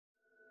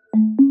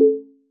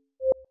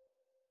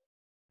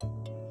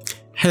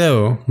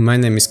Hello, my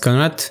name is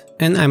Konrad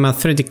and I'm a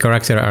 3D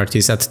character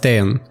artist at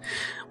Teon,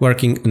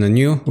 working on a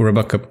new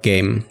Robocop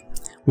game.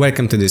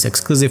 Welcome to this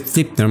exclusive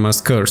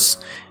FlippedNormals course.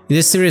 In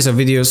this series of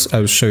videos I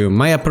will show you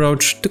my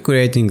approach to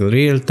creating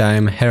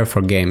real-time hair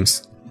for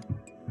games.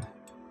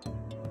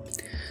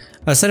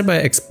 I'll start by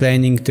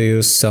explaining to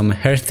you some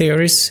hair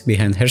theories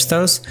behind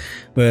hairstyles.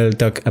 We'll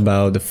talk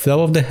about the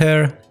flow of the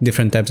hair,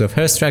 different types of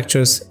hair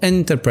structures and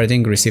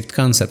interpreting received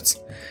concepts.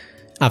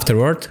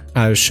 Afterward,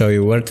 I'll show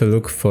you where to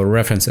look for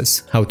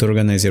references, how to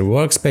organize your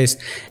workspace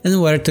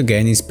and where to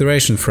gain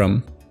inspiration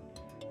from.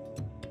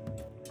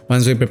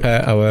 Once we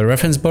prepare our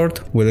reference board,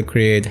 we'll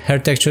create hair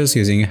textures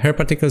using hair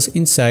particles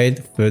inside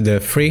the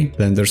free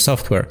Blender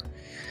software.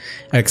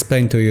 I'll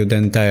explain to you the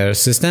entire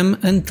system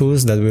and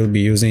tools that we'll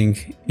be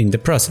using in the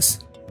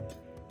process.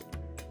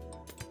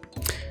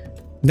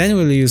 Then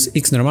we'll use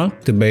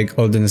XNormal to bake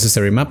all the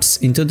necessary maps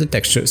into the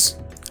textures.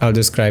 I'll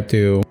describe to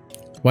you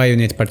why you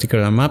need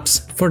particular maps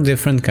for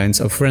different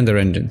kinds of render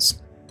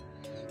engines.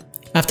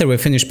 After we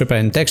finish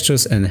preparing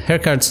textures and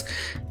haircuts,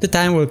 the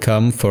time will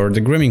come for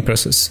the grooming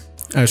process.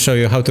 I'll show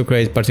you how to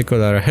create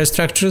particular hair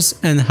structures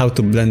and how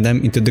to blend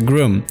them into the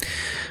groom.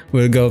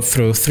 We'll go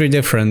through 3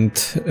 different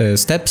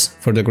steps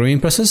for the grooming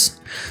process,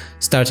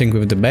 starting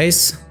with the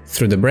base,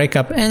 through the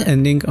breakup and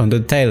ending on the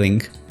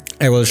detailing.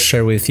 I will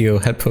share with you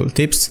helpful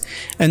tips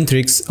and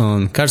tricks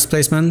on cards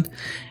placement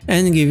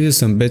and give you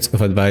some bits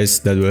of advice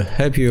that will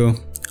help you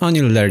on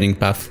your learning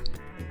path.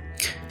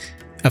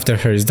 After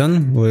hair is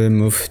done, we'll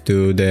move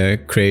to the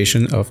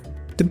creation of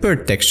the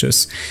bird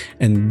textures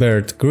and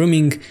bird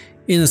grooming.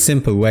 In a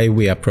simple way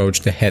we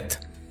approach the head.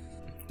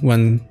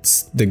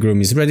 Once the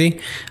groom is ready,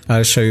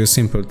 I'll show you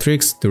simple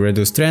tricks to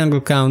reduce triangle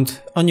count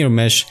on your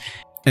mesh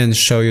and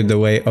show you the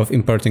way of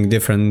importing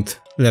different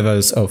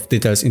levels of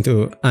details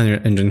into Unreal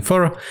Engine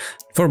 4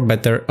 for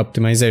better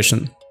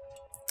optimization.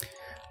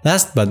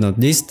 Last but not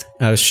least,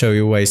 I'll show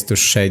you ways to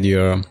shade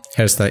your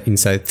hairstyle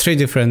inside 3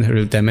 different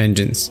real-time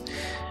engines.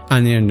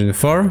 Unreal Engine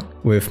 4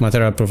 with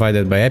material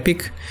provided by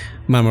Epic,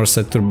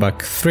 Marmoset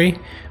Turbac 3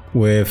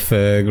 with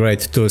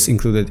great tools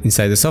included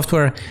inside the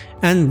software,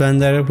 and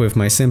Blender with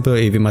my simple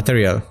EV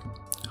material.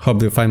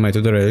 Hope you find my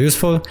tutorial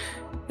useful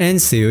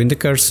and see you in the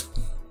course.